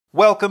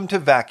Welcome to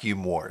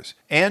Vacuum Wars,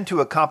 and to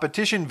a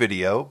competition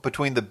video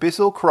between the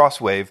Bissell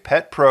Crosswave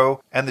Pet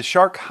Pro and the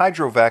Shark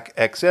Hydrovac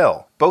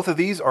XL. Both of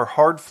these are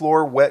hard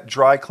floor wet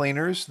dry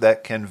cleaners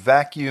that can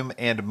vacuum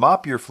and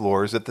mop your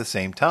floors at the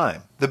same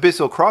time. The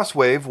Bissell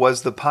Crosswave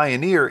was the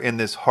pioneer in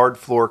this hard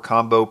floor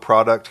combo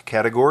product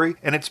category,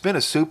 and it's been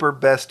a super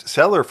best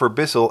seller for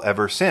Bissell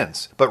ever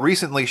since. But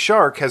recently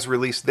Shark has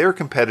released their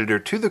competitor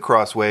to the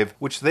Crosswave,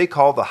 which they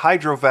call the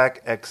Hydrovac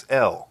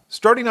XL.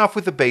 Starting off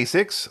with the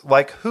basics,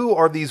 like who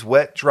are these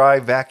wet-dry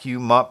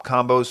vacuum mop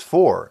combos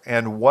for,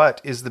 and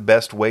what is the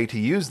best way to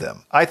use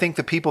them? I think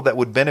the people that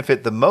would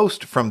benefit the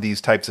most from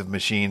these types of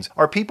machines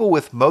are people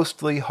with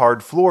mostly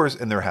hard floors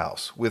in their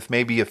house, with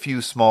maybe a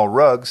few small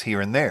rugs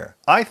here and there.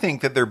 I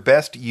think that they're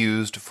best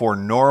used for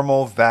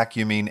normal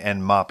vacuuming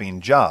and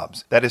mopping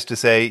jobs. That is to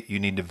say, you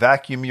need to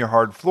vacuum your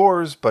hard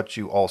floors, but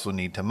you also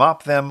need to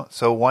mop them,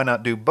 so why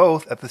not do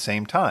both at the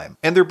same time?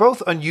 And they're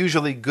both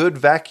unusually good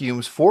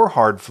vacuums for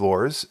hard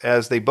floors,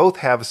 as they both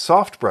have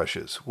soft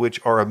brushes, which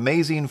are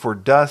amazing for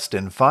dust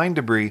and fine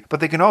debris, but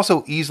they can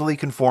also easily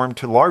conform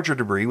to larger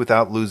debris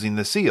without losing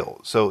the seal,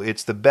 so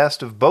it's the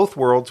best of both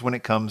worlds when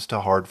it comes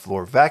to hard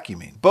floor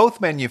vacuuming. Both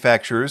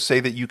manufacturers say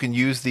that you can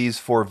use these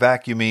for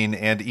vacuuming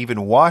and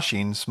even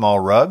washing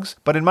small rugs,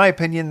 but in my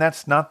opinion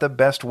that's not the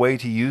best way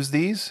to use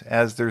these,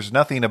 as there's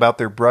nothing about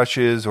their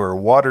brushes or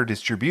water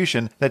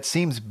distribution that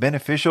seems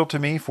beneficial to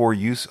me for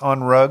use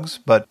on rugs,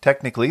 but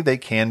technically they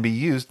can be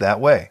used that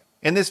way.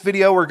 In this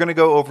video, we're going to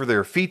go over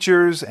their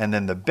features, and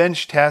then the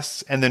bench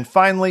tests, and then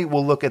finally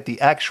we'll look at the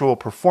actual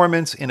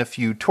performance in a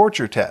few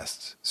torture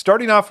tests.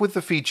 Starting off with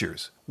the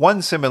features.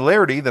 One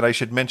similarity that I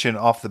should mention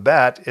off the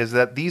bat is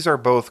that these are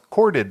both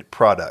corded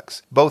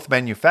products. Both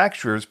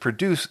manufacturers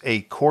produce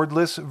a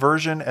cordless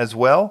version as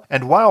well,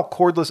 and while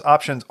cordless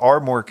options are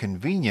more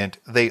convenient,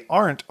 they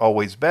aren't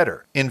always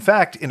better. In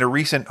fact, in a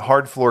recent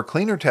hard floor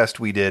cleaner test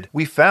we did,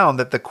 we found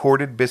that the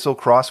corded Bissell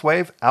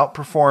Crosswave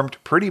outperformed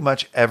pretty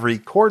much every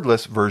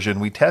cordless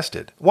version we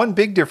tested. One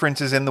big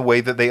difference is in the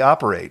way that they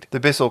operate. The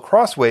Bissell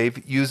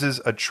Crosswave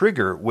uses a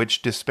trigger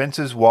which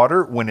dispenses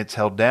water when it's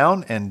held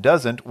down and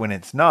doesn't when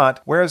it's not,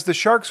 whereas the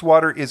Shark's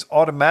water is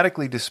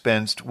automatically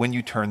dispensed when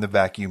you turn the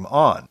vacuum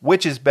on.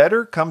 Which is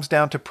better comes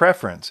down to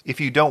preference.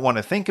 If you don't want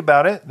to think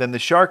about it, then the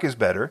Shark is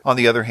better. On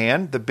the other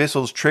hand, the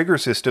Bissell's trigger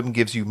system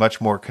gives you much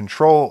more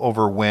control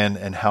over when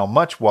and how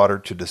much water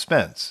to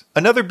dispense.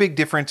 Another big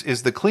difference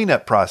is the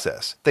cleanup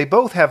process. They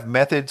both have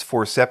methods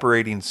for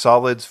separating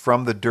solids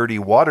from the dirty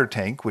water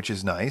tank, which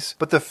is nice,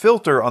 but the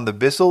filter on the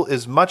Bissell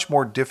is much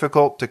more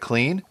difficult to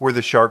clean, where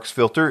the Shark's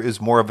filter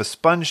is more of a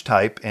sponge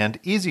type and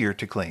easier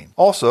to clean.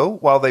 Also,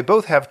 while they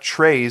both have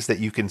trays that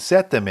you can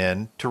set them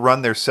in to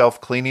run their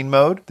self-cleaning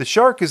mode, the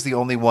Shark is the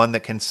only one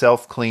that can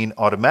self-clean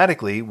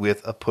automatically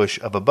with a push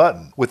of a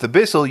button. With the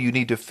Bissell, you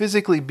need to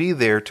physically be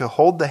there to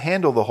hold the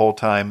handle the whole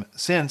time,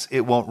 since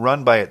it won't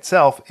run by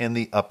itself in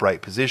the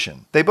upright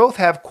position. They both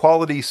have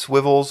quality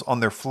swivels on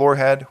their floor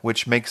head,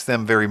 which makes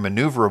them very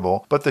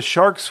maneuverable, but the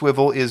Shark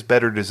swivel is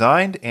better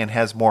designed and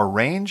has more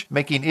range,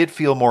 making it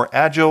feel more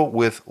agile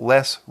with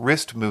less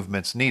wrist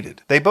movements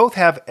needed. They both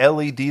have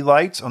LED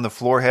lights on the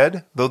floor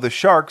head, though the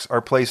Sharks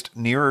are placed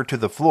nearer to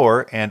the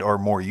floor and are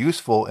more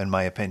useful in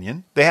my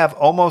opinion. They have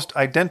almost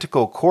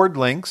identical cord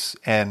lengths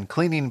and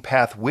cleaning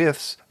path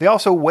widths. They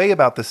also weigh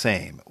about the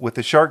same, with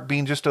the Shark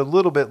being just a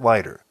little bit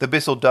lighter. The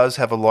Bissell does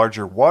have a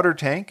larger water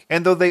tank,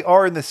 and though they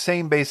are in the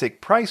same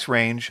basic price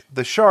range,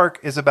 the Shark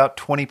is about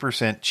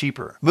 20%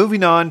 cheaper.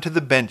 Moving on to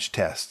the bench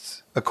tests.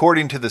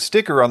 According to the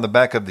sticker on the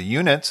back of the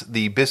units,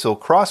 the Bissell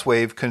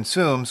Crosswave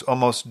consumes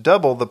almost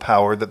double the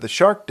power that the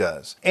Shark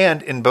does.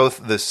 And in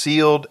both the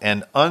sealed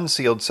and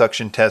unsealed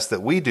suction tests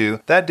that we do,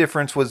 that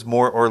difference was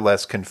more or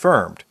less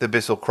confirmed. The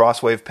Bissell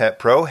Crosswave Pet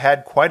Pro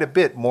had quite a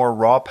bit more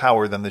raw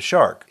power than the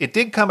Shark. It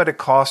did come at a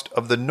cost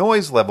of the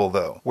noise level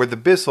though, where the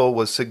Bissell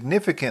was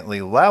significantly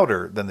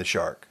louder than the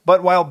Shark.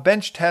 But while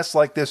bench tests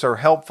like this are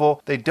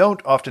helpful, they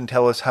don't often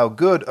tell us how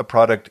good a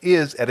product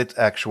is at its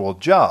actual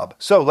job.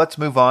 So let's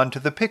move on to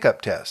the pickup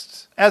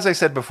tests. As I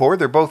said before,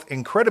 they're both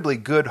incredibly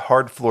good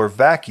hard floor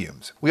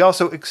vacuums. We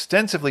also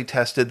extensively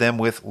tested them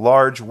with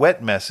large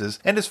wet messes,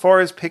 and as far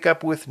as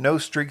pickup with no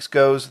streaks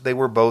goes, they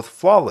were both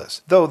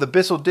flawless. Though the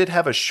Bissell did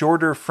have a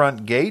shorter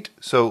front gate,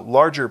 so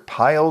larger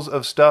piles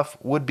of stuff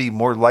would be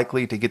more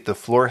likely to get the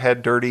floor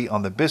head dirty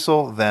on the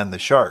Bissell than the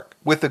Shark.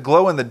 With the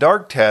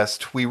glow-in-the-dark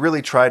test, we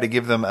really tried to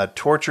give them a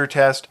torture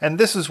test, and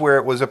this is where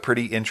it was a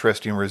pretty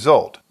interesting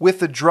result. With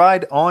the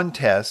dried-on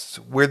tests,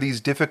 where these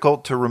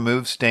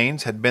difficult-to-remove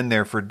stains had been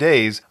there for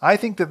days, I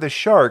think that the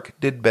Shark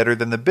did better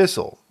than the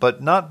Bissell,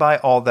 but not by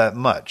all that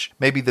much.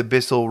 Maybe the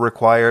Bissell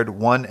required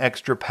one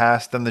extra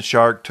pass than the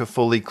Shark to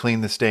fully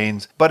clean the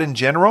stains, but in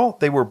general,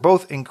 they were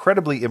both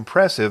incredibly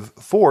impressive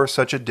for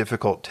such a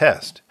difficult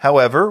test.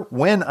 However,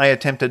 when I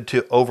attempted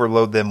to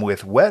overload them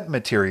with wet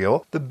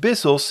material, the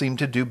Bissell seemed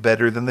to do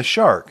better than the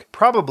Shark,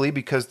 probably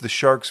because the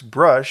Shark's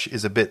brush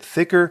is a bit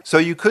thicker, so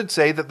you could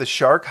say that the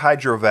Shark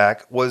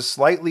Hydrovac was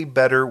slightly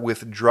better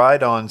with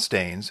dried-on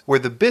stains, where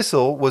the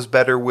Bissell was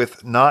better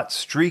with not not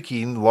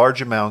streaking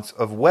large amounts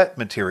of wet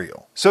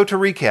material. So to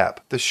recap,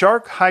 the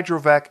Shark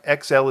Hydrovac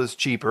XL is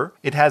cheaper,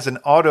 it has an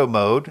auto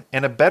mode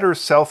and a better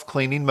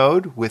self-cleaning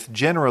mode with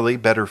generally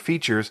better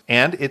features,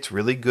 and it's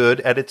really good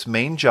at its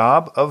main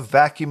job of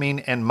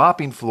vacuuming and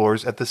mopping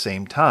floors at the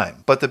same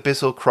time. But the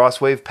Bissell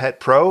Crosswave Pet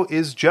Pro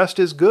is just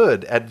as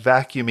good at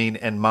vacuuming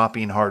and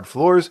mopping hard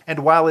floors, and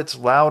while it's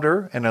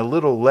louder and a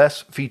little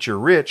less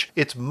feature-rich,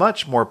 it's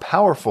much more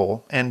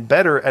powerful and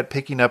better at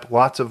picking up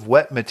lots of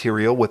wet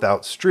material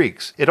without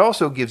streaks. It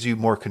also gives you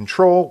more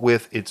control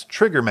with its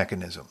trigger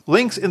mechanism.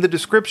 Links in the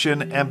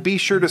description, and be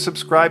sure to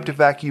subscribe to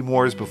Vacuum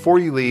Wars before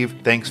you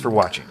leave. Thanks for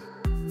watching.